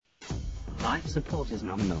Life support is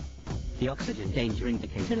nominal. The oxygen danger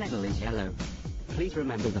indicator level is yellow. Please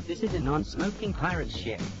remember that this is a non-smoking pirate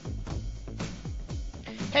ship.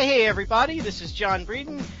 Hey everybody, this is John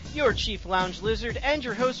Breeden, your Chief Lounge Lizard, and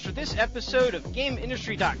your host for this episode of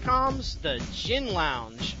GameIndustry.com's The Gin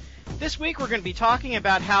Lounge. This week we're going to be talking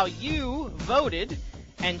about how you voted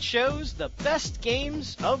and chose the best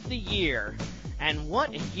games of the year. And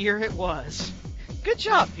what a year it was. Good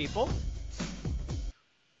job, people.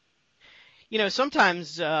 You know,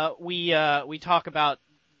 sometimes we talk about,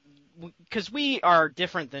 because we are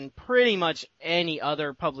different than pretty much any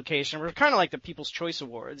other publication. We're kind of like the People's Choice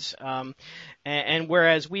Awards. And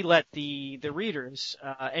whereas we let the readers,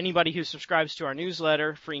 anybody who subscribes to our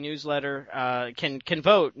newsletter, free newsletter, can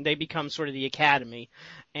vote, and they become sort of the academy.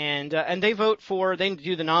 And they vote they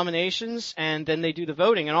do the nominations, and then they do the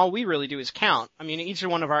voting, and all we really do is count. I mean, each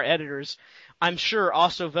one of our editors, I'm sure,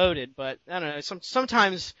 also voted, but I don't know,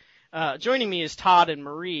 sometimes. Joining me is Todd and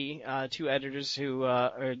Marie, two editors who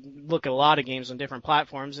look at a lot of games on different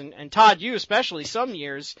platforms. And Todd, you especially, some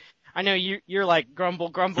years, I know you're like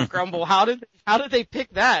grumble. How did they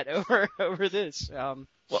pick that over this?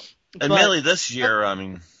 Admittedly, this year, I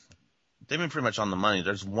mean, they've been pretty much on the money.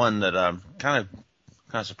 There's one that kind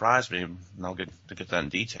of surprised me, and I'll get that in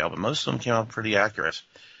detail. But most of them came out pretty accurate.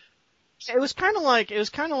 It was kind of like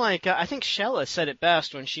I think Shella said it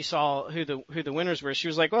best when she saw who the winners were. She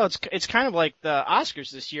was like, "Well, it's kind of like the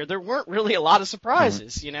Oscars this year. There weren't really a lot of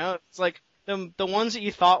surprises, Mm-hmm. You know. It's like the ones that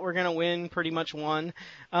you thought were going to win pretty much won.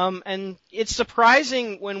 And it's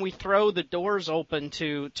surprising when we throw the doors open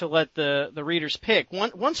to let the readers pick.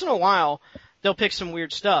 Once in a while, they'll pick some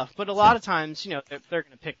weird stuff, but a lot of times, you know, they're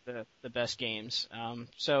going to pick the best games. And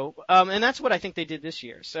that's what I think they did this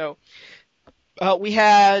year. So. We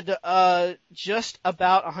had just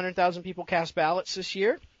about 100,000 people cast ballots this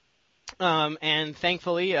year, and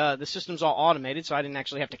thankfully the system's all automated, so I didn't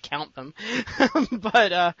actually have to count them.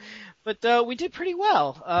 but we did pretty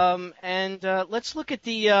well. And let's look at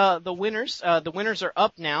the winners. The winners are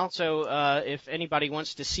up now, so if anybody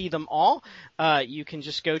wants to see them all, you can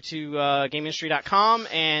just go to GameIndustry.com,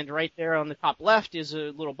 and right there on the top left is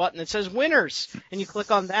a little button that says Winners, and you click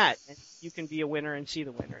on that, and you can be a winner and see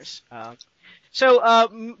the winners. So,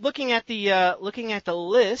 looking at the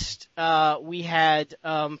list, we had,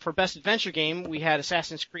 for Best Adventure Game, we had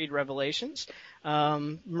Assassin's Creed Revelations.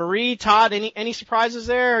 Marie, Todd, any surprises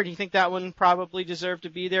there, or do you think that one probably deserved to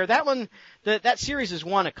be there? That one, that series has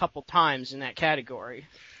won a couple times in that category.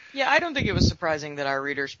 Yeah, I don't think it was surprising that our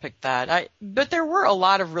readers picked that. But there were a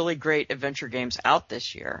lot of really great adventure games out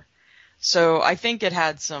this year. So I think it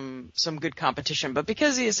had some good competition. But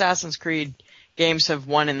because the Assassin's Creed games have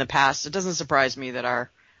won in the past, it doesn't surprise me that our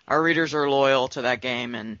readers are loyal to that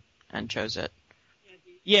game and chose it.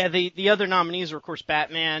 Yeah, the other nominees were, of course,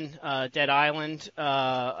 Batman, Dead Island,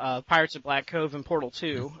 Pirates of Black Cove, and Portal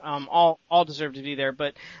 2. All deserve to be there.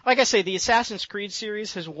 But like I say, the Assassin's Creed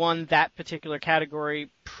series has won that particular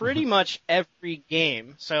category pretty much every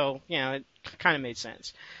game. So, you know, it kind of made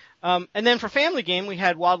sense. And then for Family Game, we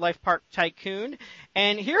had Wildlife Park Tycoon.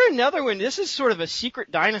 And here another one. This is sort of a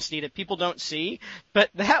secret dynasty that people don't see,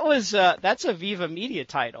 but that's a Viva Media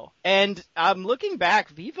title. And I'm looking back,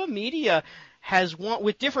 Viva Media has won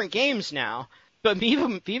with different games now, but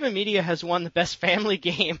Viva Media has won the best family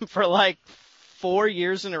game for like 4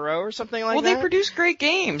 years in a row or something like that. Well, they produce great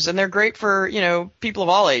games, and they're great for, you know, people of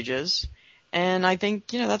all ages. And I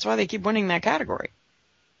think, you know, that's why they keep winning that category.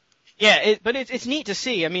 Yeah, but it's neat to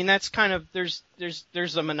see. I mean, that's kind of there's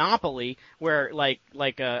a monopoly where like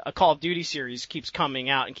a Call of Duty series keeps coming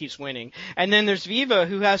out and keeps winning, and then there's Viva,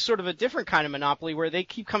 who has sort of a different kind of monopoly where they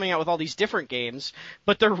keep coming out with all these different games,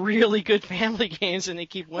 but they're really good family games and they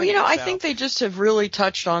keep winning. Well, you know, I think they just have really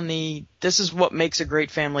touched on this is what makes a great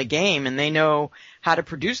family game, and they know how to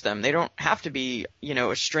produce them. They don't have to be, you know,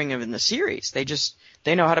 a string of in the series.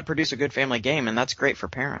 They know how to produce a good family game, and that's great for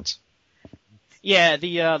parents. Yeah,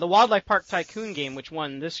 the Wildlife Park Tycoon game, which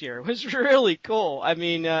won this year, was really cool. I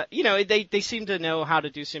mean, you know, they seem to know how to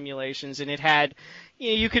do simulations, and it had, you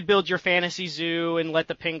know, you could build your fantasy zoo and let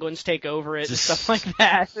the penguins take over it and stuff like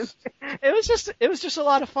that. It was just a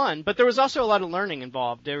lot of fun, but there was also a lot of learning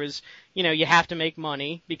involved. There was, you know, you have to make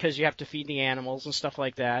money because you have to feed the animals and stuff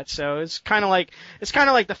like that. So it's kind of like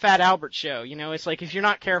the Fat Albert show, you know. It's like if you're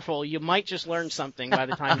not careful, you might just learn something by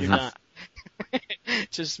the time you're done.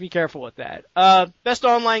 Just be careful with that. Best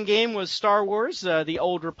online game was Star Wars, The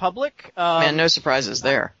Old Republic. Man, no surprises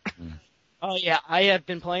there. Oh yeah, I have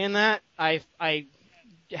been playing that. I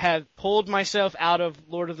have pulled myself out of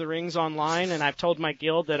Lord of the Rings Online, and I've told my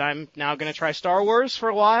guild that I'm now going to try Star Wars for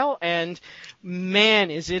a while, and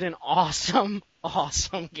man, is it an awesome,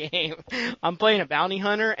 awesome game. I'm playing a bounty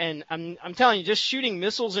hunter, and I'm telling you, just shooting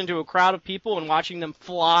missiles into a crowd of people and watching them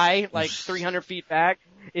fly like 300 feet back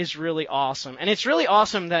is really awesome. And it's really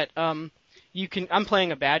awesome that I'm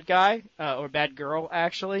playing a bad guy or bad girl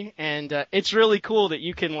actually, and it's really cool that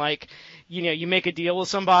you can like, you make a deal with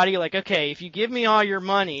somebody like, okay, if you give me all your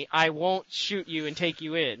money, I won't shoot you and take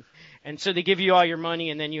you in. And so they give you all your money,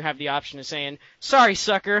 and then you have the option of saying, sorry,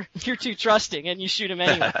 sucker, you're too trusting, and you shoot him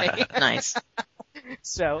anyway. Nice.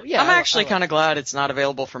 So, yeah. I'm actually kind of glad it's not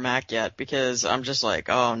available for Mac yet, because I'm just like,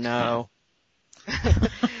 oh no.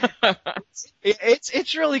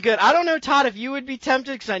 It's really good. I don't know, Todd, if you would be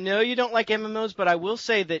tempted, because I know you don't like MMOs, but I will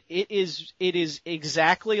say that it is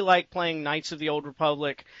exactly like playing Knights of the Old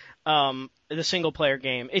Republic, the single player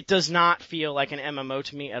game. It does not feel like an MMO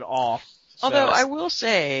to me at all. Although I will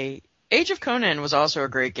say, Age of Conan was also a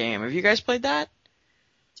great game. Have you guys played that?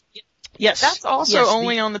 Yes. That's also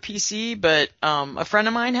only on the PC, but a friend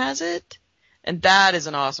of mine has it, and that is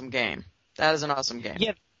an awesome game. That is an awesome game.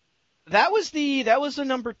 Yeah. That was the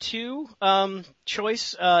number 2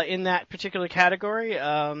 choice in that particular category.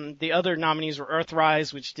 The other nominees were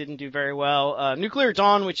Earthrise, which didn't do very well, Nuclear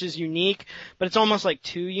Dawn, which is unique, but it's almost like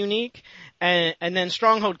too unique, and then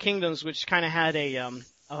Stronghold Kingdoms, which kind of had a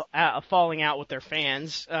falling out with their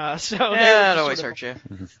fans. So that always hurts you.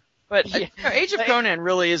 But Yeah. Age of Conan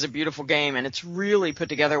really is a beautiful game, and it's really put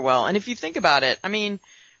together well. And if you think about it, I mean,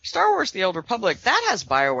 Star Wars: The Old Republic, that has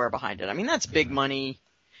BioWare behind it. I mean, that's big money.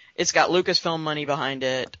 It's got Lucasfilm money behind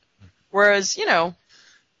it. Whereas,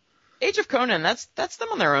 Age of Conan, that's them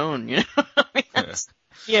on their own, I mean,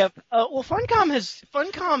 Yeah, well,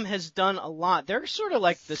 Funcom has done a lot. They're sort of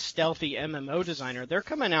like the stealthy MMO designer. They're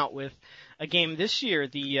coming out with a game this year,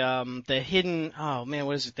 the hidden,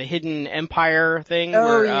 what is it? The Hidden Empire thing. Oh,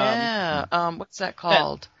 where, yeah. What's that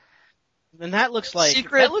called? And that looks like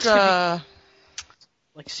Secret,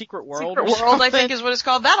 like Secret World. Secret World, I think is what it's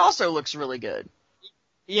called. That also looks really good.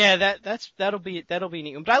 Yeah, that'll be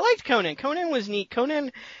neat. But I liked Conan. Conan was neat.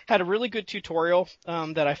 Conan had a really good tutorial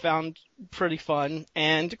that I found pretty fun,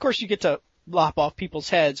 and of course you get to lop off people's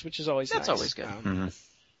heads, which is always That's nice. always good.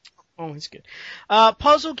 Always good.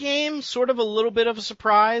 Puzzle game, sort of a little bit of a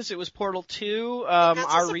surprise. It was Portal 2.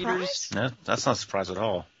 Our readers. No, that's not a surprise at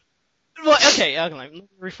all. Well, okay, let me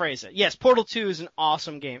rephrase it. Yes, Portal 2 is an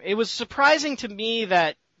awesome game. It was surprising to me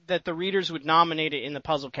that the readers would nominate it in the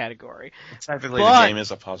puzzle category. Technically, the game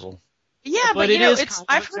is a puzzle. Yeah, but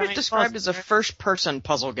I've heard it described puzzle, as a first-person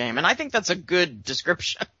puzzle game, and I think that's a good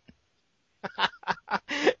description.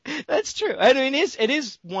 That's true. I mean, it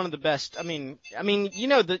is one of the best. I mean,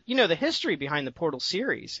 the history behind the Portal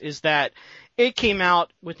series is that it came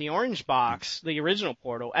out with the Orange Box, the original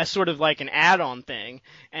Portal, as sort of like an add-on thing,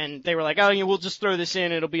 and they were like, oh, we'll just throw this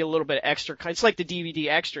in, it'll be a little bit extra. It's like the DVD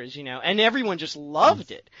extras, and everyone just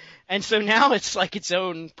loved it, and so now it's like its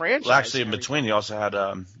own franchise. Well, actually, in between, you also had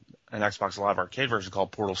an Xbox Live Arcade version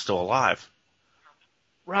called Portal Still Alive.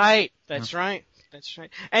 Right. That's right. That's right.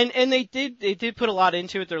 And they did put a lot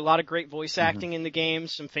into it. There are a lot of great voice acting in the game,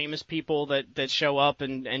 some famous people that show up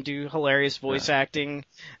and do hilarious voice acting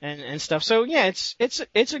and stuff. So yeah,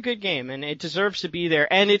 it's a good game and it deserves to be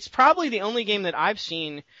there. And it's probably the only game that I've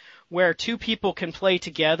seen where two people can play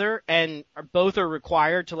together and both are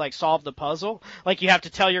required to like solve the puzzle. Like you have to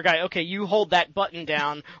tell your guy, okay, you hold that button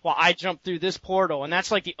down while I jump through this portal, and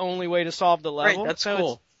that's like the only way to solve the level. Right, that's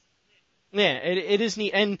cool. Yeah, it is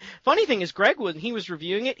neat. And funny thing is, Greg, when he was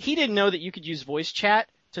reviewing it, he didn't know that you could use voice chat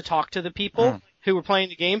to talk to the people who were playing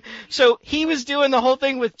the game. So he was doing the whole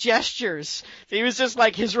thing with gestures. He was just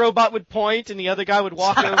like, his robot would point and the other guy would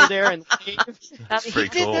walk over there and wave. That's pretty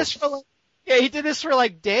cool. He did this for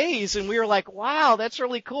like days, and we were like, wow, that's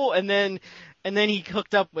really cool. And then he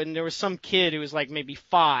hooked up when there was some kid who was like maybe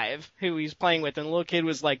 5 who he was playing with, and the little kid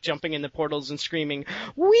was like jumping in the portals and screaming,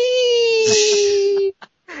 wee!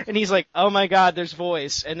 And he's like, oh my god, there's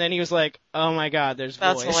voice. And then he was like, oh my god, there's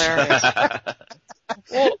voice. That's hilarious.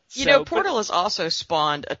 Well, Portal has also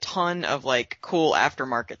spawned a ton of like cool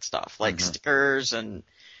aftermarket stuff, like stickers and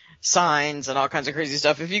signs and all kinds of crazy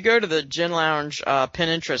stuff. If you go to the Gin Lounge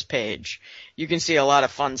Pinterest page, you can see a lot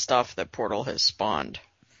of fun stuff that Portal has spawned.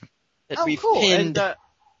 That we've cool. pinned. And,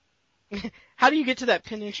 how do you get to that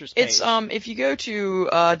Pinterest page? It's if you go to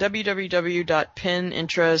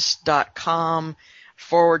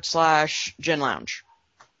www.pininterest.com/Gin Lounge.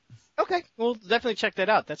 Okay, we'll definitely check that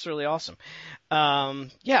out. That's really awesome.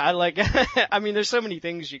 Yeah, I like, I mean, there's so many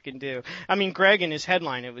things you can do. I mean, Greg in his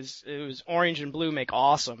headline, it was orange and blue make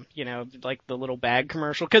awesome, like the little bag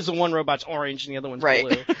commercial, cause the one robot's orange and the other one's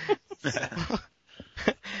blue.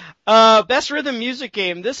 Best rhythm music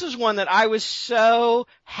game. This is one that I was so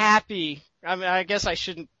happy I mean, I guess I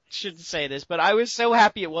shouldn't say this, but I was so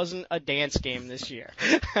happy it wasn't a dance game this year.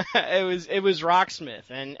 It was Rocksmith,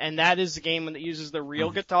 and that is the game that uses the real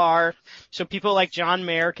guitar. So people like John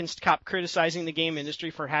Mayer can stop criticizing the game industry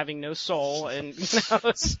for having no soul. And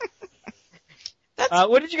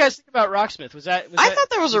what did you guys think about Rocksmith? I thought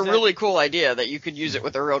that was a really cool idea that you could use it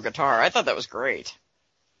with a real guitar. I thought that was great.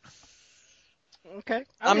 Okay.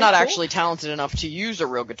 I'm not actually talented enough to use a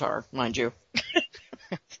real guitar, mind you.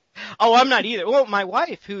 Oh, I'm not either. Well, my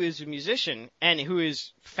wife, who is a musician and who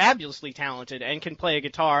is fabulously talented and can play a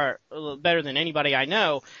guitar better than anybody I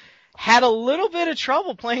know, had a little bit of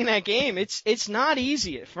trouble playing that game. It's not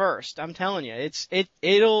easy at first. I'm telling you.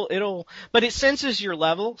 But it senses your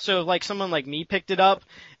level. So if like someone like me picked it up,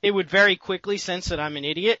 it would very quickly sense that I'm an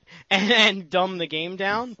idiot and dumb the game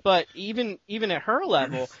down. But even at her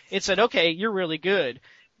level, it said, okay, you're really good.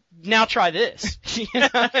 Now try this. You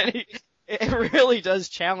know? It really does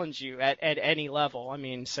challenge you at any level. I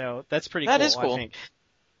mean, so that's pretty cool. That is cool. I think.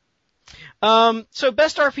 So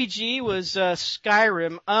best RPG was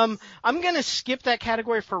Skyrim. I'm gonna skip that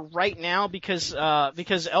category for right now because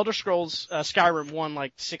Elder Scrolls Skyrim won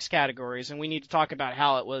like 6 categories, and we need to talk about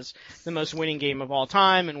how it was the most winning game of all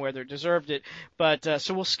time and whether it deserved it. But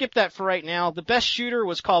so we'll skip that for right now. The best shooter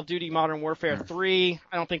was Call of Duty Modern Warfare 3.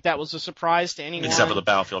 I don't think that was a surprise to anyone. Except for the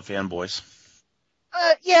Battlefield fanboys.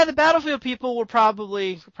 Yeah, the Battlefield people were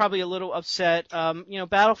probably a little upset.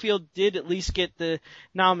 Battlefield did at least get the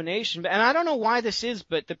nomination, and I don't know why this is,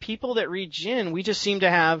 but the people that read Gin, we just seem to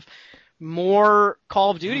have more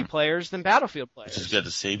Call of Duty players than Battlefield players. Which is good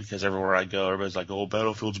to see because everywhere I go, everybody's like, "Oh,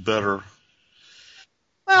 Battlefield's better."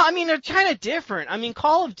 Well, I mean, they're kind of different. I mean,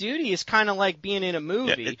 Call of Duty is kind of like being in a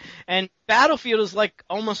movie, and Battlefield is like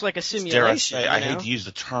almost like a simulation. Dare I say, I hate to use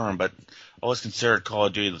the term, but I always considered Call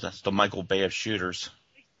of Duty the Michael Bay of shooters.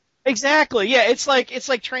 Exactly. Yeah, it's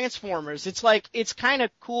like Transformers. It's kind of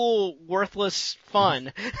cool, worthless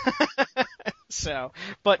fun.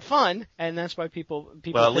 But fun, and that's why people.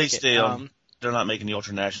 Well, at least they're not making the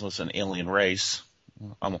ultranationalists an alien race.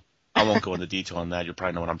 I won't go into detail on that. You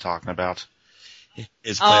probably know what I'm talking about.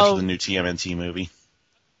 It's planned for the new TMNT movie.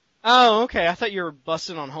 Oh, okay. I thought you were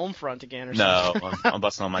busting on Homefront again or something. No, I'm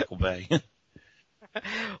busting on Michael Bay.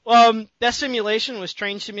 Best simulation was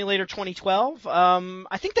Train Simulator 2012.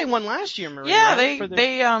 I think they won last year, Maria. Yeah, right?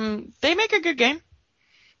 they make a good game.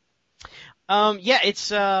 Yeah,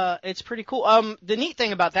 it's pretty cool. The neat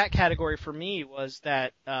thing about that category for me was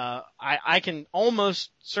that, I can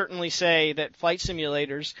almost certainly say that flight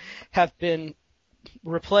simulators have been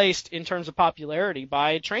replaced in terms of popularity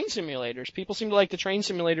by train simulators. People seem to like the train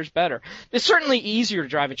simulators better. It's certainly easier to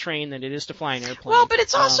drive a train than it is to fly an airplane. Well, but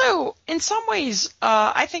it's also, in some ways,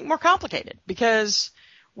 I think more complicated because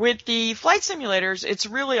with the flight simulators, it's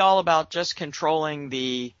really all about just controlling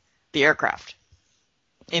the aircraft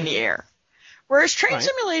in the air. Whereas train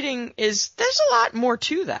simulating there's a lot more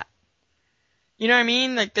to that. You know what I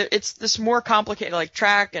mean? Like it's this more complicated, like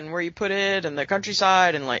track and where you put it and the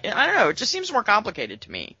countryside and like, I don't know, it just seems more complicated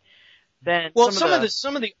to me than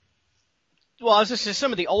some of the Well, I was just saying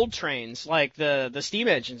some of the old trains, like the steam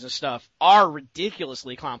engines and stuff, are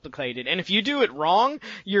ridiculously complicated. And if you do it wrong,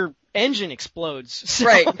 your engine explodes. So,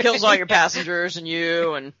 right, kills all your passengers and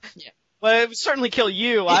you and yeah. Well, it would certainly kill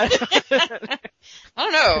you. I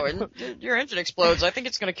don't know. And your engine explodes. I think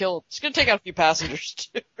it's going to take out a few passengers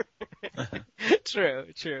too.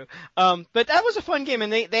 True. But that was a fun game,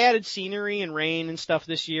 and they added scenery and rain and stuff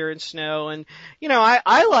this year and snow, and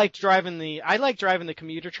I like driving the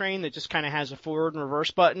commuter train that just kind of has a forward and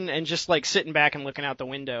reverse button and just like sitting back and looking out the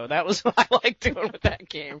window. That was what I liked doing with that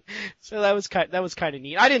game. So that was kind of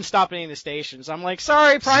neat. I didn't stop at any of the stations. I'm like,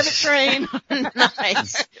 sorry, private train.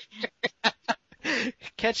 Nice.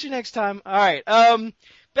 Catch you next time. All right.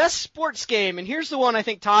 Best sports game, and here's the one I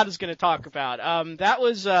think Todd is going to talk about. That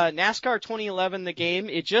was NASCAR 2011, the game.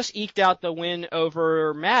 It just eked out the win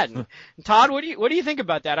over Madden. Todd, what do you think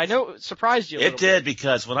about that? I know it surprised you a little bit. It did,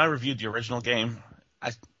 because when I reviewed the original game,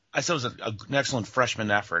 I said it was an excellent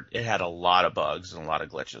freshman effort. It had a lot of bugs and a lot of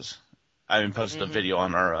glitches. I even posted a video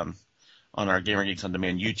on our Gamer Geeks on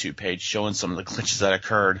Demand YouTube page showing some of the glitches that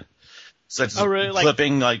occurred, such as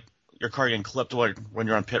clipping, like your car getting clipped when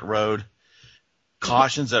you're on pit road.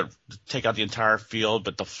 Cautions that take out the entire field,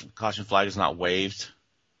 but the caution flag is not waved.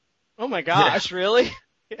 Oh my gosh, yeah. Really?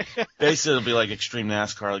 Basically, it'll be like Extreme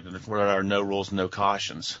NASCAR, like where there are no rules, no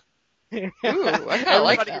cautions. Ooh, I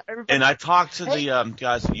like that. And I talked to the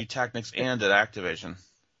guys at Utechnics and at Activision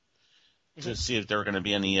to see if there were going to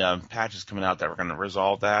be any patches coming out that were going to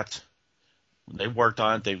resolve that. They worked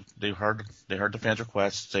on it. They heard the fans'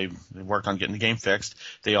 requests. They worked on getting the game fixed.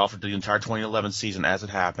 They offered the entire 2011 season as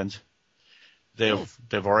it happened.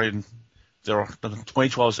 they've already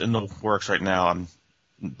 2012 is in the works right now.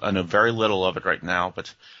 I know very little of it right now,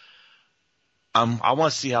 but I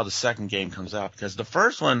want to see how the second game comes out, because the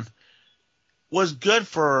first one was good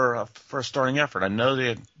for a starting effort. I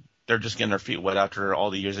know they're just getting their feet wet after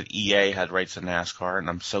all the years that EA had rights to NASCAR, and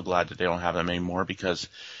I'm so glad that they don't have them anymore, because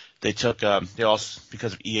they took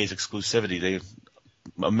because of EA's exclusivity,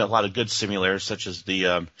 a lot of good simulators such as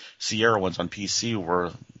the Sierra ones on PC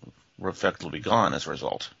were effectively gone as a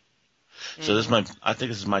result. So I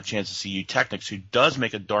think this is my chance to see Technics, who does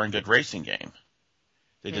make a darn good racing game.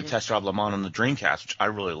 They did Test Drive Le Mans on the Dreamcast, which I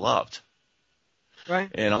really loved.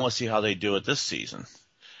 Right. And I want to see how they do it this season.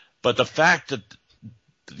 But the fact that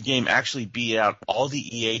the game actually beat out all the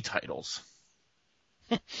EA titles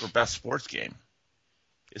for best sports game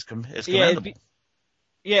is commendable.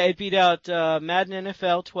 It beat out Madden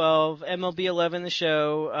NFL 12, MLB 11 the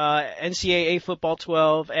show, NCAA Football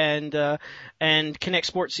 12, and Kinect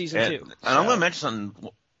Sports Season 2. And I'm going to mention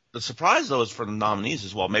something. The surprise, though, is for the nominees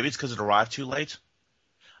as well. Maybe it's because it arrived too late.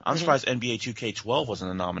 I'm surprised NBA 2K12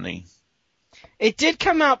 wasn't a nominee. It did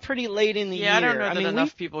come out pretty late in the year. Yeah, I don't know that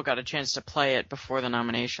enough people got a chance to play it before the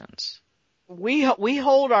nominations. We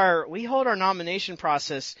hold our nomination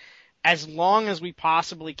process as long as we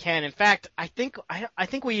possibly can. In fact, I think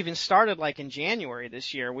we even started like in January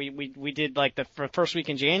this year. We did like the first week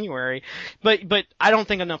in January, but I don't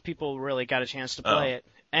think enough people really got a chance to play it.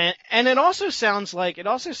 And it also sounds like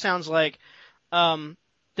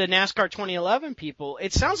the NASCAR 2011 people,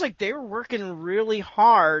 it sounds like they were working really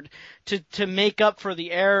hard to make up for the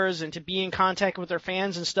errors and to be in contact with their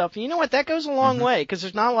fans and stuff. And you know what? That goes a long way, because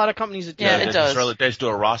there's not a lot of companies that do that. Yeah, it does. They just do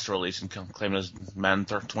a roster release and claim it as Madden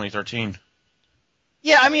 2013.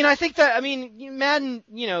 Yeah, Madden,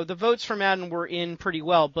 the votes for Madden were in pretty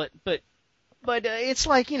well, but it's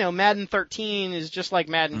like, Madden 13 is just like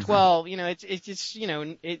Madden 12. They only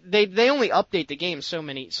update the game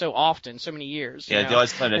so often, so many years. Yeah, they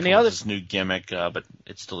always claim this new gimmick, but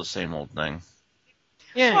it's still the same old thing.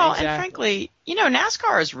 Yeah, well, exactly. And frankly,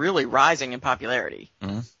 NASCAR is really rising in popularity.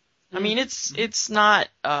 Mm-hmm. I mean, it's not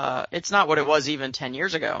what it was even 10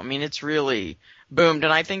 years ago. I mean, it's really boomed,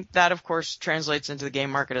 and I think that, of course, translates into the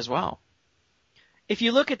game market as well. If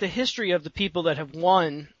you look at the history of the people that have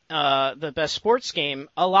won the best sports game,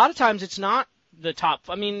 a lot of times it's not the top.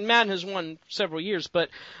 I mean, Madden has won several years, but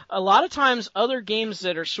a lot of times other games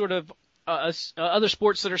that are sort of other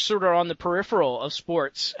sports that are sort of on the peripheral of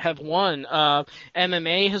sports have won.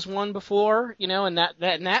 MMA has won before, and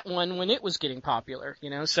that won when it was getting popular,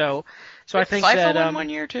 So I think FIFA that won 1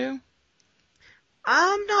 year too.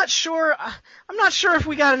 I'm not sure if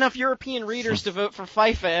we got enough European readers to vote for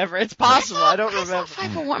FIFA ever. It's possible. I don't remember.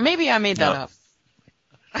 FIFA won. Maybe I made that up.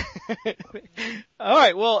 All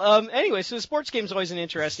right. Well, anyway, so the sports game is always an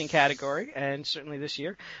interesting category, and certainly this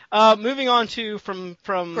year. Moving on to from.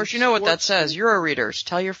 Of course, you know what that says. Euro readers,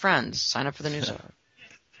 tell your friends, sign up for the newsletter.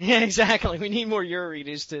 Yeah, exactly. We need more Euro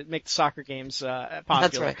readers to make the soccer games popular.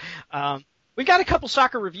 That's right. We've got a couple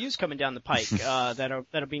soccer reviews coming down the pike that'll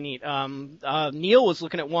be neat. Neil was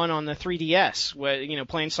looking at one on the 3DS, where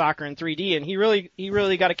playing soccer in 3D, and he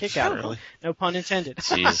really got a kick out of it. No pun intended.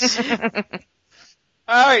 Jeez.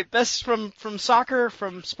 All right, best from soccer,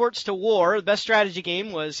 from sports to war. The best strategy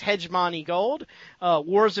game was Hegemony Gold,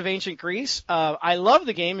 Wars of Ancient Greece. I love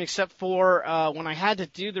the game except for when I had to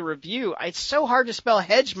do the review. It's so hard to spell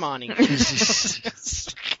hegemony. Is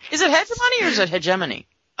it hegemony or is it hegemony?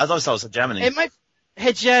 I thought it was hegemony. It might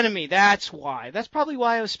hegemony. That's why. That's probably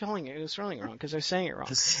why I was spelling it. It was spelling it wrong because I was saying it wrong.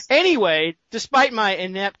 Anyway, despite my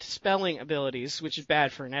inept spelling abilities, which is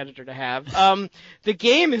bad for an editor to have, the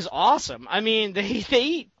game is awesome. I mean,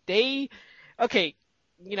 they okay.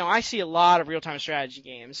 I see a lot of real-time strategy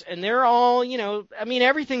games, and they're all,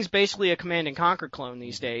 everything's basically a Command and Conquer clone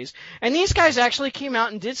these days. And these guys actually came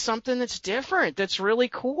out and did something that's different, that's really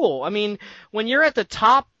cool. I mean, when you're at the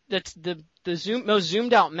top, that's the most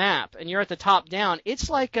zoomed out map, and you're at the top down, it's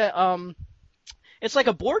like a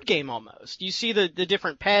board game almost. You see the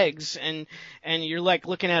different pegs, and you're like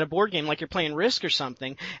looking at a board game like you're playing Risk or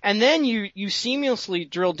something. And then you seamlessly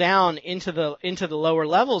drill down into the lower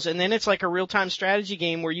levels, and then it's like a real-time strategy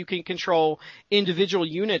game where you can control individual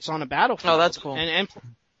units on a battlefield. Oh, that's cool. And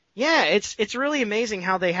yeah, it's really amazing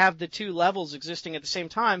how they have the two levels existing at the same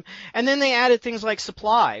time. And then they added things like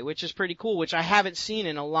supply, which is pretty cool, which I haven't seen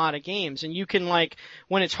in a lot of games. And you can, like,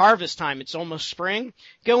 when it's harvest time, it's almost spring,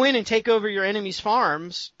 go in and take over your enemy's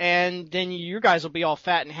farms, and then your guys will be all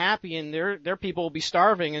fat and happy, and their people will be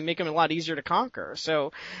starving, and make them a lot easier to conquer.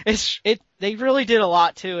 So They really did a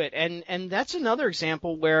lot to it, and that's another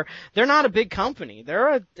example where they're not a big company.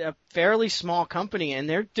 They're a fairly small company, and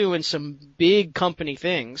they're doing some big company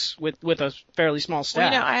things with a fairly small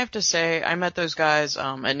staff. Well, I have to say, I met those guys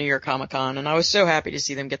at New York Comic Con, and I was so happy to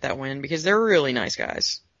see them get that win because they're really nice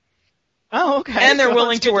guys. Oh, okay. And they're Well,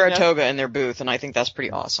 willing that's to good wear a know. toga in their booth, and I think that's pretty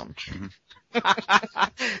awesome.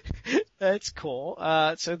 That's cool.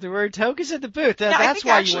 So there were togas at the booth. I That's think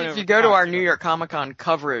why actually, you went if over you go to our Comic-Con. New York Comic Con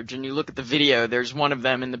coverage and you look at the video, there's one of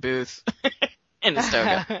them in the booth in his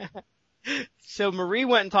toga. So Marie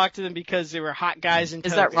went and talked to them because they were hot guys in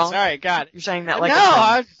Is togas. that wrong? All right, got it. You're saying that like no,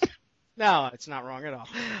 a friend. no, it's not wrong at all.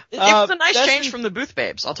 It was a nice That's change from the booth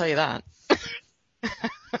babes, I'll tell you that.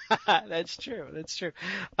 That's true.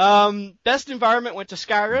 Best environment went to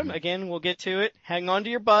Skyrim. Again, we'll get to it. Hang on to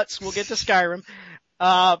your butts. We'll get to Skyrim.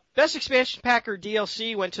 Best expansion pack or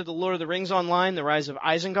DLC went to the Lord of the Rings Online, The Rise of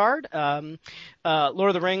Isengard. Lord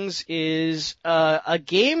of the Rings is a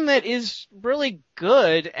game that is really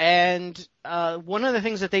good, and one of the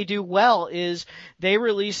things that they do well is they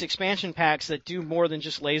release expansion packs that do more than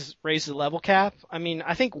just raise the level cap. I mean,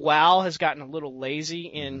 I think WoW has gotten a little lazy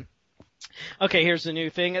in. Okay, here's the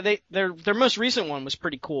new thing. Their most recent one was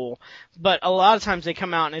pretty cool, but a lot of times they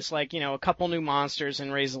come out and it's like, a couple new monsters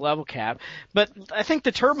and raise the level cap. But I think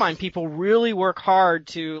the Turbine people really work hard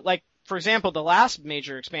to, like, for example, the last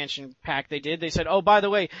major expansion pack they did, they said, oh, by the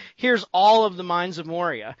way, here's all of the Mines of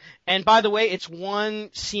Moria. And by the way, it's one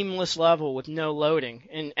seamless level with no loading.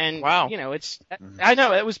 And Wow. I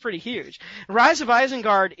know, it was pretty huge. Rise of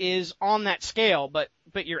Isengard is on that scale, but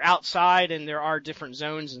you're outside and there are different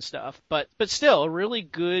zones and stuff. But still, really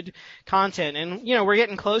good content. And, we're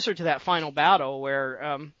getting closer to that final battle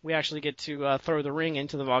where, we actually get to, throw the ring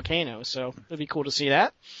into the volcano. So it'd be cool to see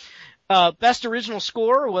that. Best original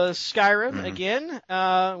score was Skyrim again.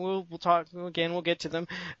 We'll talk again. We'll get to them.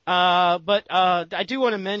 But I do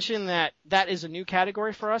want to mention that is a new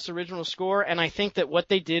category for us, original score. And I think that what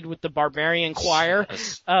they did with the Barbarian Choir,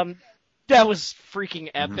 Yes. that was freaking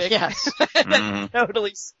epic. Yes. That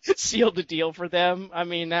totally sealed the deal for them. I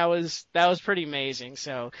mean, that was pretty amazing.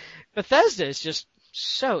 So Bethesda is just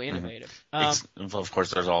so innovative. Of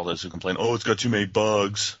course, there's all those who complain, oh, it's got too many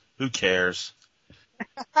bugs. Who cares?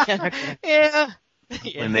 Yeah.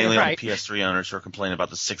 And mainly right. on PS3 owners who are complaining about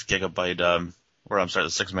the 6 megabyte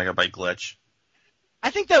glitch. I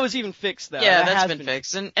think that was even fixed though. Yeah, That that's has been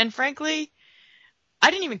fixed. And frankly, I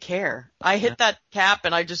didn't even care. I hit that cap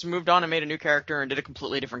and I just moved on and made a new character and did a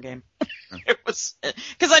completely different game. It was,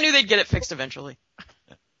 cause I knew they'd get it fixed eventually.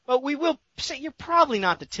 But we will say you're probably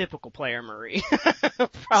not the typical player, Marie.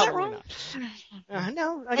 Probably wrong? not.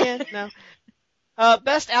 No, again, no.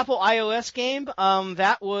 Best Apple iOS game.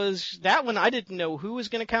 That one I didn't know who was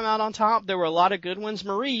going to come out on top. There were a lot of good ones.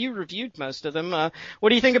 Marie, you reviewed most of them. What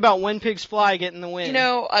do you think about When Pigs Fly getting the win?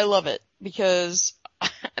 I love it because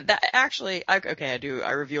that actually, I do.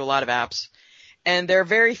 I review a lot of apps and there are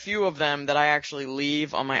very few of them that I actually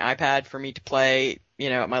leave on my iPad for me to play,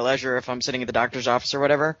 at my leisure if I'm sitting at the doctor's office or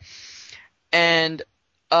whatever. And,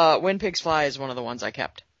 When Pigs Fly is one of the ones I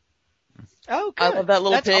kept. Oh, good. I love that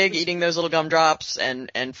little That's pig always- eating those little gumdrops and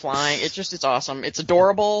flying. It's awesome. It's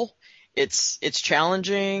adorable. It's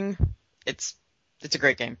challenging. It's a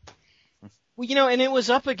great game. Well, and it was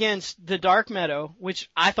up against The Dark Meadow, which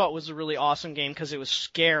I thought was a really awesome game because it was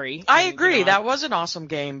scary. I And, agree. That was an awesome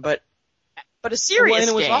game, but a serious and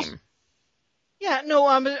it was game. awesome. Yeah, no,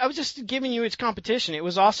 I was just giving you its competition. It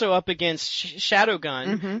was also up against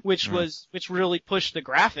Shadowgun, which really pushed the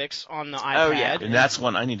graphics on the iPad. Oh, yeah. And that's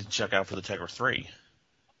one I need to check out for the Tegra 3.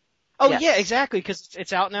 Oh, Yes. yeah, exactly, because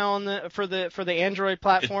it's out now for the Android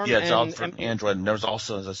platform. It's out for and Android. And there's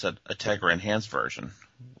also, as I said, a Tegra enhanced version,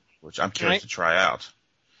 which I'm curious to try out.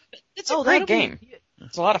 It's a great that'll be- game.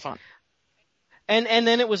 It's a lot of fun. And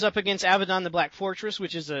then it was up against Abaddon the Black Fortress,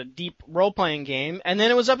 which is a deep role-playing game. And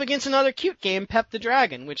then it was up against another cute game, Pep the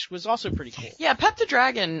Dragon, which was also pretty cool. Yeah, Pep the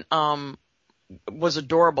Dragon was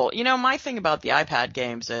adorable. My thing about the iPad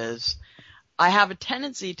games is I have a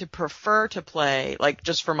tendency to prefer to play, like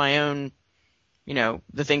just for my own,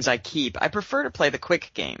 the things I keep, I prefer to play the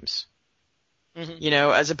quick games.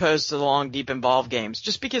 As opposed to the long, deep, involved games,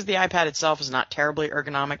 just because the iPad itself is not terribly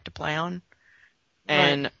ergonomic to play on.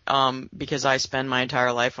 And, because I spend my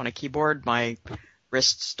entire life on a keyboard, my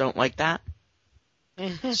wrists don't like that.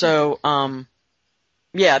 So,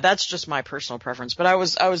 yeah, that's just my personal preference. But I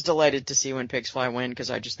was delighted to see When Pigs Fly win because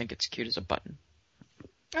I just think it's cute as a button.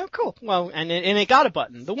 Oh, cool. Well, and it got a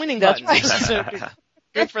button, the winning That's button. right. So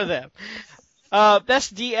good for them.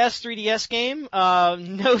 Best DS 3DS game.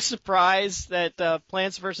 No surprise that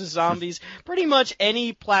Plants vs. Zombies, pretty much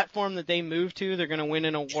any platform that they move to, they're going to win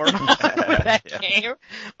an award on with that game.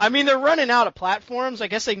 I mean, they're running out of platforms. I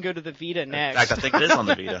guess they can go to the Vita next. In fact, I think it is on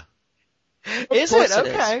the Vita. Is it?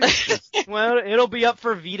 Okay. Well, it'll be up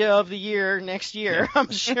for Vita of the Year next year,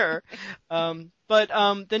 I'm sure.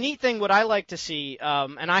 But the neat thing, what I like to see,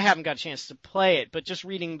 and I haven't got a chance to play it, but just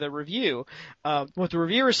reading the review, what the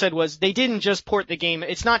reviewer said was they didn't just port the game.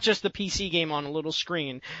 It's not just the PC game on a little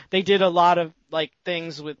screen. They did a lot of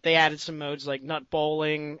things with. They added some modes like nut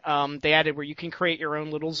bowling. They added where you can create your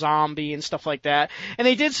own little zombie and stuff like that. And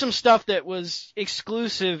they did some stuff that was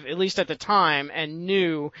exclusive, at least at the time, and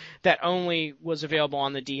new that only was available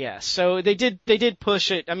on the DS. So they did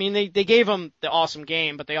push it. I mean, they gave them the awesome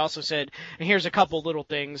game, but they also said, and here's a couple little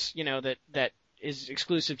things, that is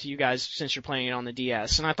exclusive to you guys since you're playing it on the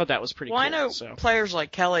DS. And I thought that was pretty cool. I know players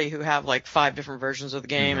like Kelly who have 5 different versions of the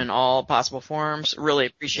game in all possible forms really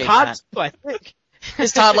appreciate that. I think.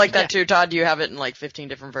 Is Todd like that too? Todd, do you have it in 15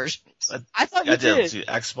 different versions? I thought you did. See,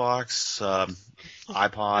 Xbox,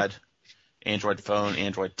 iPod, Android phone,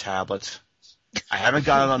 Android tablet. I haven't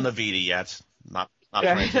got it on the Vita yet. Not for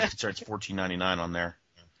anything. It's $14.99 on there.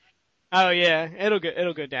 Oh yeah,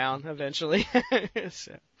 it'll go down eventually.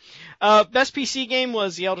 So, best PC game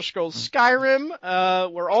was The Elder Scrolls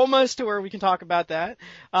Skyrim. We're almost to where we can talk about that.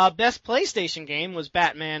 Best PlayStation game was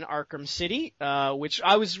Batman Arkham City, which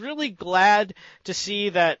I was really glad to see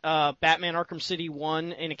that Batman Arkham City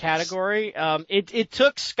won in a category. It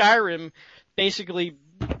took Skyrim basically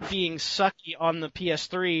being sucky on the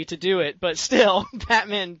PS3 to do it, but still,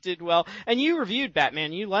 Batman did well. And you reviewed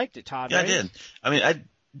Batman. You liked it, Todd, Yeah, right? I did. I mean, I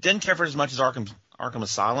didn't care for it as much as Arkham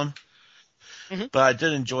Asylum, but I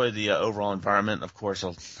did enjoy the overall environment. Of course,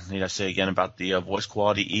 I'll need to say again about the voice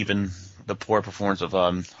quality, even the poor performance of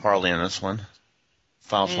Harley in this one.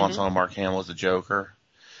 Final Swanson on Mark Hamill as the Joker.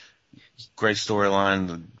 Great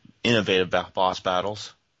storyline, innovative boss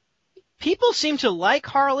battles. People seem to like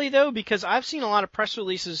Harley though, because I've seen a lot of press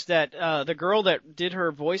releases that the girl that did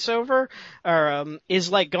her voiceover is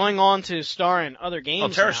going on to star in other games. Well,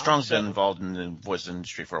 Tara now, Strong's been involved in the voice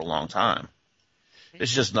industry for a long time.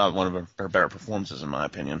 It's just not one of her better performances, in my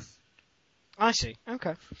opinion. I see.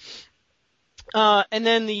 Okay. And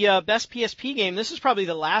then the best PSP game, this is probably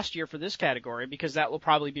the last year for this category because that will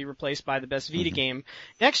probably be replaced by the best Vita game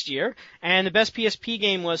next year. And the best PSP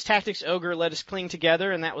game was Tactics Ogre Let Us Cling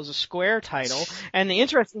Together, and that was a Square title. And the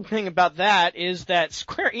interesting thing about that is that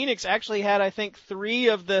Square Enix actually had, I think, 3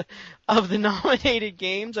 of the nominated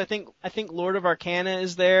games. I think Lord of Arcana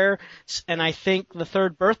is there, and I think the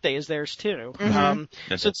Third Birthday is theirs too.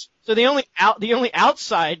 So the only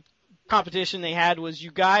outside competition they had was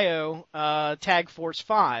Yu-Gi-Oh! Tag Force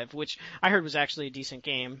 5, which I heard was actually a decent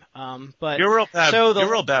game. But you're real bad.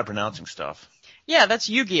 You're real bad pronouncing stuff. Yeah, that's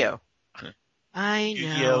Yu-Gi-Oh! I know.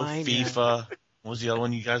 Yu-Gi-Oh! FIFA. What was the other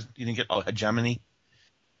one you didn't get? Oh, Hegemony.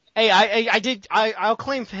 Hey, I did. I'll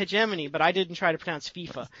claim Hegemony, but I didn't try to pronounce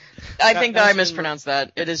FIFA. I think that I mispronounced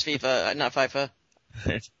that. It is FIFA, not FIFA.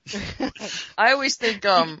 I always think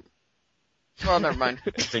well, never mind.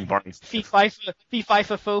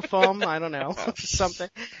 FIFA faux fum, I don't know. Something.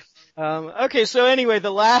 Okay, so anyway,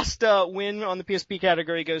 the last win on the PSP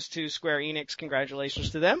category goes to Square Enix.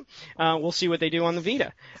 Congratulations to them. We'll see what they do on the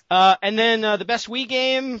Vita. And then the best Wii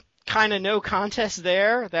game, kind of no contest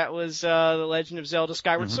there. That was The Legend of Zelda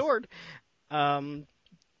Skyward Sword.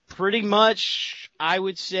 Pretty much, I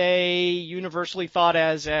would say, universally thought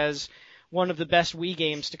as one of the best Wii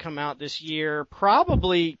games to come out this year.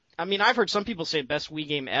 Probably. I mean, I've heard some people say best Wii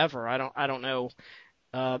game ever. I don't know.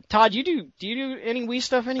 Todd, do you do any Wii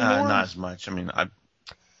stuff anymore? Not as much. I mean,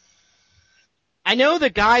 I know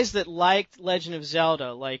the guys that liked Legend of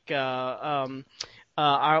Zelda, like one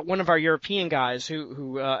of our European guys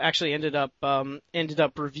who actually ended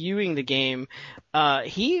up reviewing the game.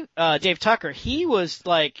 Dave Tucker, he was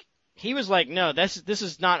like, no, this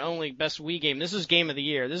is not only best Wii game, this is game of the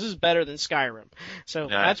year. This is better than Skyrim. So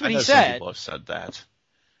that's what he said. Some people have said that.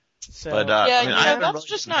 So, but that's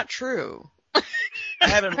just not true. I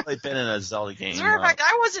haven't really been in a Zelda game. As a matter of fact,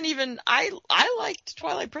 I wasn't even. I liked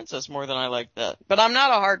Twilight Princess more than I liked that, but I'm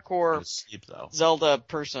not a hardcore Zelda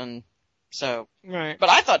person. So, right. But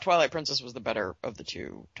I thought Twilight Princess was the better of the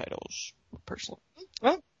 2 titles, personally.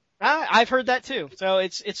 Well, I've heard that too. So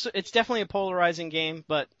it's definitely a polarizing game.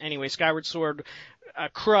 But anyway, Skyward Sword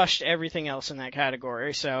crushed everything else in that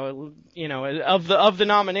category. So, of the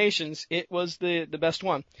nominations, it was the best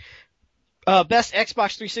one. Best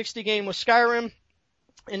Xbox 360 game was Skyrim.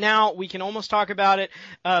 And now we can almost talk about it.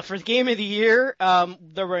 For the Game of the Year,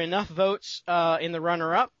 there were enough votes in the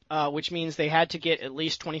runner-up, which means they had to get at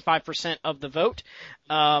least 25% of the vote.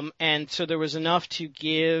 And so there was enough to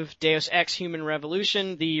give Deus Ex Human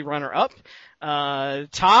Revolution the runner-up.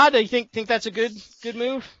 Todd, do you think that's a good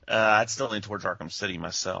move? I'd still lean towards Arkham City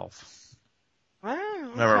myself.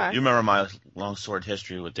 Wow, okay. You remember my long sword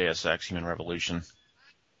history with Deus Ex Human Revolution?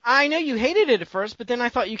 I know you hated it at first, but then I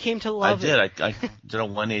thought you came to love it. I did a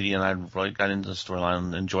 180 and I really got into the storyline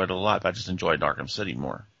and enjoyed it a lot, but I just enjoyed Arkham City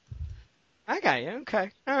more. I got you. Okay.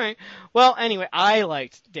 All right. Well, anyway, I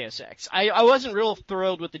liked Deus Ex. I wasn't real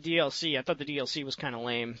thrilled with the DLC. I thought the DLC was kind of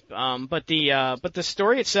lame. But the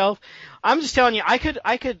story itself, I'm just telling you,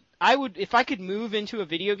 I would, if I could move into a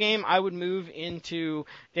video game, I would move into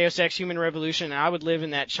Deus Ex Human Revolution, and I would live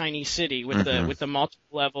in that Chinese city with the multiple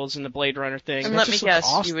levels and the Blade Runner thing. And let me guess,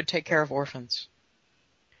 awesome. You would take care of orphans.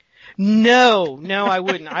 No, I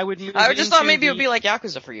wouldn't. I would move. I just thought maybe it would be like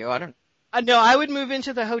Yakuza for you. I don't. No, I would move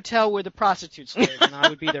into the hotel where the prostitutes live, and I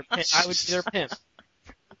would be their pimp.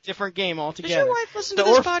 Different game altogether. Does your wife listen to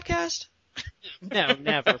this podcast? No,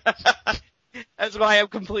 never. That's why I'm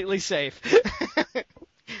completely safe.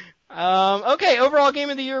 Okay, overall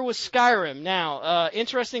game of the year was Skyrim. Now,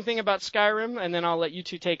 interesting thing about Skyrim, and then I'll let you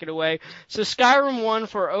two take it away. So Skyrim won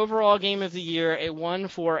for overall game of the year. It won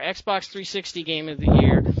for Xbox 360 game of the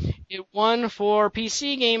year. It won for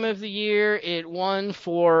PC Game of the Year, it won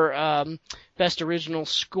for Best Original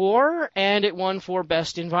Score, and it won for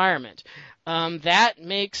Best Environment. That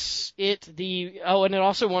makes it and it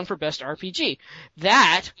also won for Best RPG.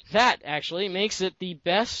 That actually makes it the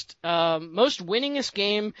best, most winningest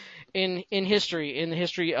game in the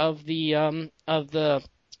history of the Game of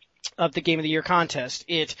the Year contest.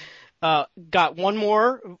 It got one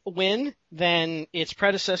more win than its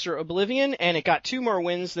predecessor Oblivion, and it got two more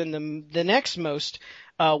wins than the next most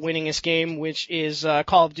winningest game, which is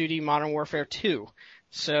Call of Duty Modern Warfare 2.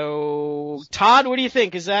 So, Todd, what do you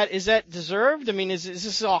think? Is that deserved? I mean, is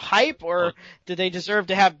this all hype, or did they deserve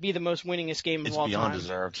to be the most winningest game of all time? It's beyond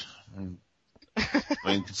deserved. I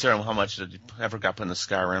mean, considering how much it ever got put into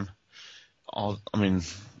Skyrim.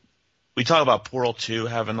 We talk about Portal 2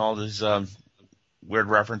 having all these weird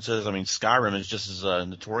references. I mean, Skyrim is just as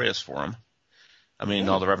notorious for them. I mean,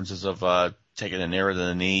 all the references of taking it nearer than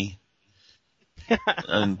the knee,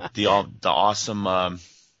 and the awesome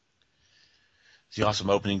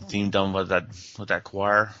opening theme done with that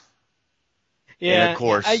choir. Yeah, and of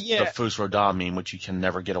course the Fus Roda meme, which you can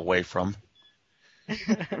never get away from.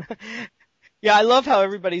 Yeah, I love how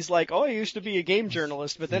everybody's like, "Oh, I used to be a game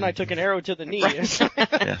journalist, but then I took an arrow to the knee."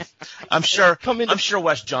 Yeah. I'm sure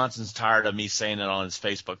Wes Johnson's tired of me saying it on his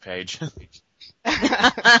Facebook page.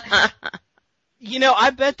 I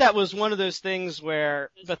bet that was one of those things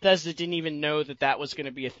where Bethesda didn't even know that was going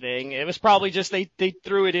to be a thing. It was probably just they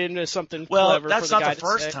threw it into something clever. Well, that's for the not guy the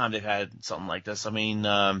first time they've had something like this. I mean,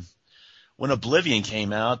 when Oblivion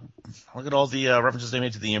came out, look at all the references they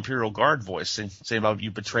made to the Imperial Guard voice, saying about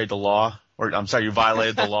you betrayed the law, or I'm sorry, you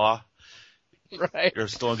violated the law. Right. Your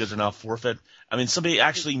stolen goods are now forfeit. I mean, somebody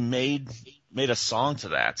actually made a song to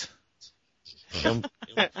that.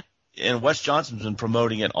 And Wes Johnson's been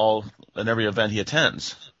promoting it in every event he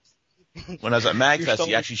attends. When I was at MagFest,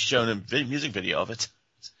 he actually showed a music video of it.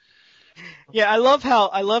 Yeah, I love how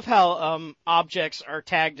objects are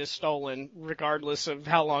tagged as stolen regardless of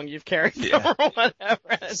how long you've carried them or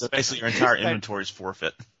whatever. So basically your entire inventory is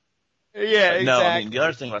forfeit. Yeah, exactly. No, I mean, the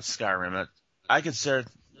other thing about Skyrim, I consider it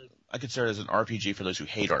as an RPG for those who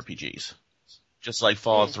hate RPGs. Just like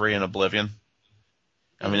Fallout 3 and Oblivion.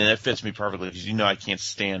 I mean, it fits me perfectly because I can't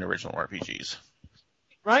stand original RPGs.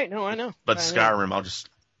 Right, no, I know. But Skyrim,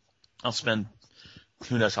 I'll spend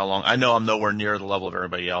who knows how long. I know I'm nowhere near the level of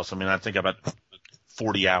everybody else. I mean, I think about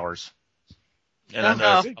 40 hours. And I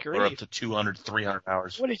know we're up to 200, 300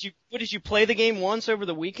 hours. What did you play the game once over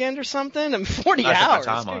the weekend or something? I mean, 40 hours. I took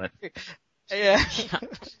my time on it. Yeah.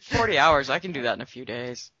 40 hours. I can do that in a few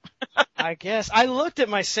days. I guess. I looked at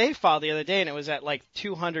my save file the other day and it was at like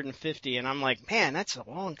 250 and I'm like, man, that's a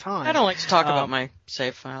long time. I don't like to talk about my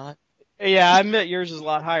save file. Yeah, I admit yours is a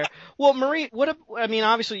lot higher. Well, Marie,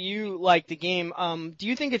 obviously you like the game. Do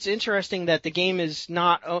you think it's interesting that the game is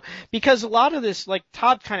not, because a lot of this, like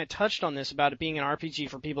Todd kind of touched on this about it being an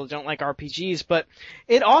RPG for people that don't like RPGs, but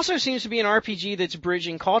it also seems to be an RPG that's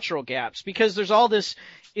bridging cultural gaps because there's all this,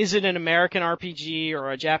 is it an American RPG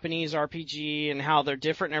or a Japanese RPG and how they're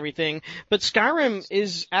different and everything, but Skyrim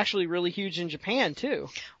is actually really huge in Japan too.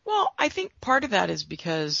 Well, I think part of that is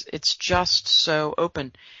because it's just so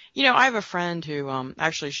open. I have a friend who,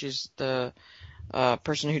 actually she's the,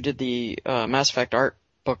 person who did the, Mass Effect art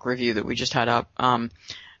book review that we just had up.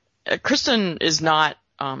 Kristen is not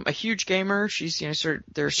a huge gamer. She's,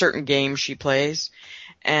 there are certain games she plays,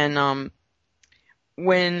 and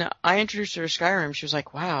when I introduced her to Skyrim, she was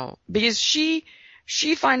like, "Wow," because she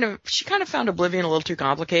kind of found Oblivion a little too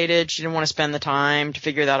complicated. She didn't want to spend the time to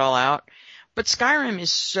figure that all out. But Skyrim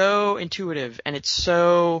is so intuitive and it's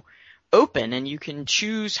so open, and you can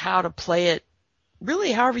choose how to play it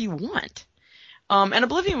really however you want. And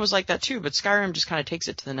Oblivion was like that too, but Skyrim just kind of takes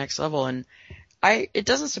it to the next level, and it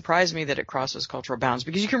doesn't surprise me that it crosses cultural bounds,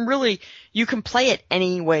 because you can play it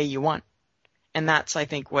any way you want. And that's, I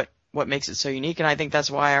think, what makes it so unique, and I think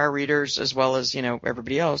that's why our readers, as well as,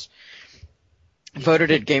 everybody else,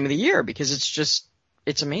 voted it Game of the Year, because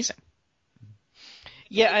it's amazing.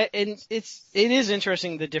 Yeah, and it is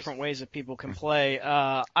interesting the different ways that people can play.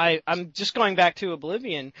 I'm just going back to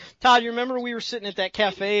Oblivion. Todd, you remember we were sitting at that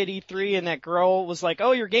cafe at E3 and that girl was like,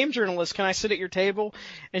 "Oh, you're a game journalist. Can I sit at your table?"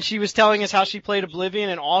 And she was telling us how she played Oblivion,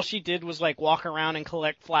 and all she did was like walk around and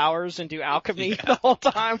collect flowers and do alchemy the whole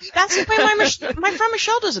time. That's the way my friend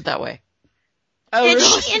Michelle does it that way. Oh, and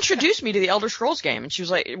really? She introduced me to the Elder Scrolls game, and she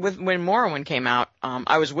was like, when Morrowind came out,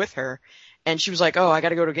 I was with her. And she was like, "Oh, I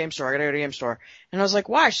gotta go to a game store. And I was like,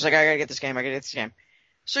 "Why?" She's like, "I gotta get this game.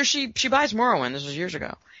 So she buys Morrowind. This was years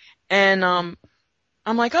ago. And, I'm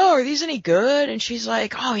like, "Oh, are these any good?" And she's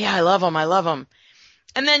like, "Oh yeah, I love them.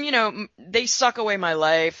 And then, they suck away my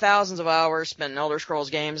life, thousands of hours spent in Elder Scrolls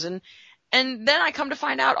games. And then I come to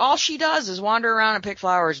find out all she does is wander around and pick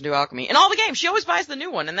flowers and do alchemy. In all the games, she always buys the new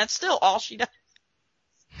one, and that's still all she does.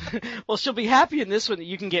 Well, she'll be happy in this one that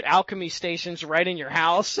you can get alchemy stations right in your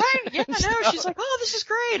house. Right, yeah, no, she's like, "Oh, this is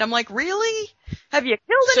great." I'm like, "Really? Have you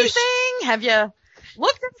killed anything? Have you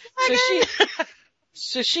looked at the dragon?"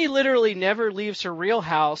 So she literally never leaves her real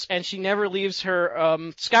house, and she never leaves her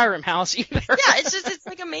Skyrim house either. Yeah, it's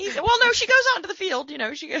like amazing. Well, no, she goes out into the field,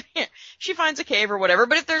 she finds a cave or whatever,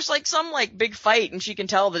 but if there's like some like big fight and she can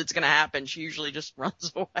tell that it's gonna happen, she usually just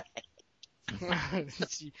runs away.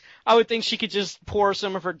 I would think she could just pour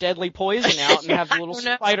some of her deadly poison out and have the little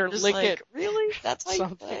spider lick like, it. Really? That's how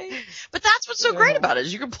you play? But that's what's so great about it,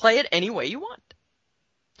 is you can play it any way you want.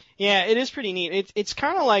 Yeah, it is pretty neat. It's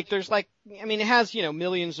kind of like it has,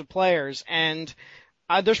 millions of players, and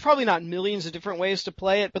there's probably not millions of different ways to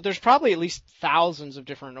play it, but there's probably at least thousands of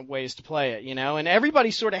different ways to play it, and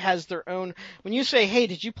everybody sort of has their own. When you say, "Hey,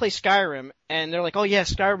 did you play Skyrim?" and they're like, "Oh yeah,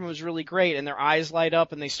 Skyrim was really great," and their eyes light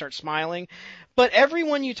up and they start smiling. But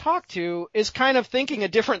everyone you talk to is kind of thinking a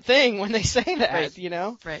different thing when they say that,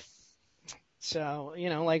 Right. Right. So,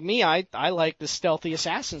 like me, I like the stealthy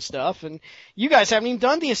assassin stuff, and you guys haven't even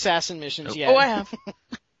done the assassin missions yet. Oh, I have.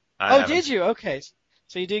 Oh, did you? Okay.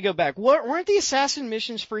 So you did go back. Weren't the assassin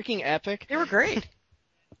missions freaking epic? They were great.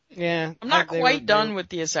 Yeah. I'm not quite done with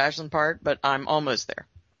the assassin part, but I'm almost there.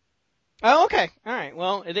 Oh, okay. All right.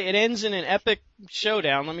 Well, it ends in an epic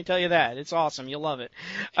showdown. Let me tell you that. It's awesome. You'll love it.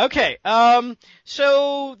 Okay.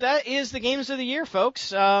 So that is the games of the year,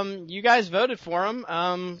 folks. You guys voted for them.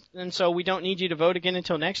 And so we don't need you to vote again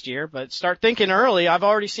until next year, but start thinking early. I've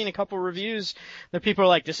already seen a couple reviews that people are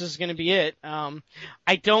like, "This is going to be it."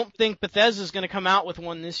 I don't think Bethesda's going to come out with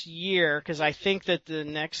one this year, because I think that the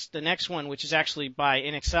next one, which is actually by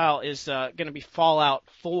inXile, is going to be Fallout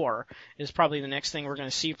 4 is probably the next thing we're going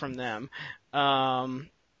to see from them. But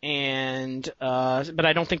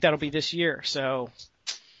I don't think that'll be this year. So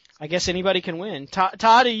I guess anybody can win. Todd,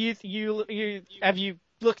 have you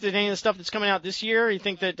looked at any of the stuff that's coming out this year? You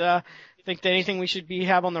think that anything we should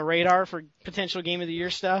have on the radar for potential Game of the Year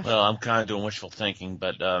stuff? Well, I'm kind of doing wishful thinking,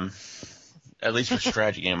 but at least for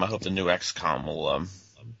strategy game, I hope the new XCOM will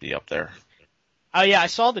be up there. Oh yeah, I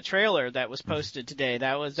saw the trailer that was posted today.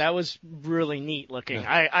 That was really neat looking.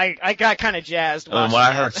 Yeah. I got kind of jazzed. When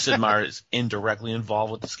I heard Sid Meier is indirectly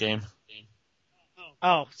involved with this game.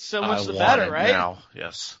 Oh, so much the better, right? Now,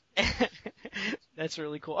 yes. That's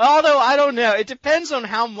really cool. Although I don't know, it depends on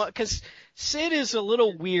how much, because Sid is a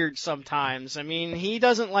little weird sometimes. I mean, he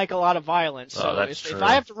doesn't like a lot of violence. So if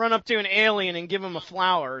I have to run up to an alien and give him a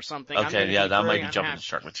flower or something, okay, yeah, that might be jumping the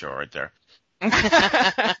shark material right there.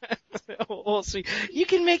 We'll see. You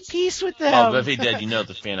can make peace with them. Oh, but if he did,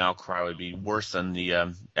 the fan outcry would be worse than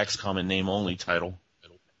the XCOM in name only title.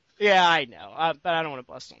 Yeah, I know, but I don't want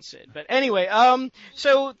to bust on Sid. But anyway,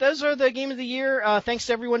 so those are the Game of the Year. Thanks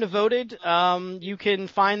to everyone who voted. You can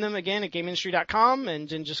find them again at GameIndustry.com and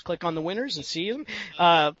then just click on the winners and see them.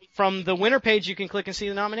 From the winner page, you can click and see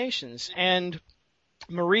the nominations. And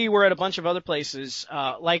Marie, we're at a bunch of other places.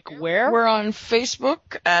 Like where? We're on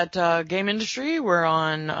Facebook at Game Industry. We're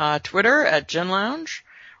on Twitter at Gen Lounge.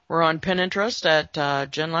 We're on Pinterest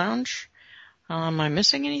at Gen Lounge. Am I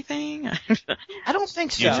missing anything? I don't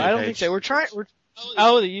think so. YouTube I don't page. think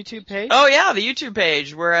so. The YouTube page. Oh yeah, the YouTube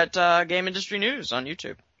page. We're at Game Industry News on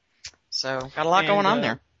YouTube. So got a lot going on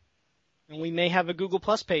there. And we may have a Google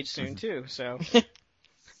Plus page soon too. So.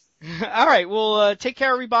 All right. Well, take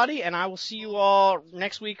care, everybody, and I will see you all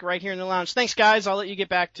next week right here in the lounge. Thanks, guys. I'll let you get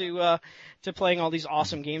back to playing all these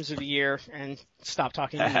awesome games of the year and stop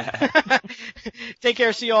talking to me. Take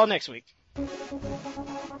care. See you all next week.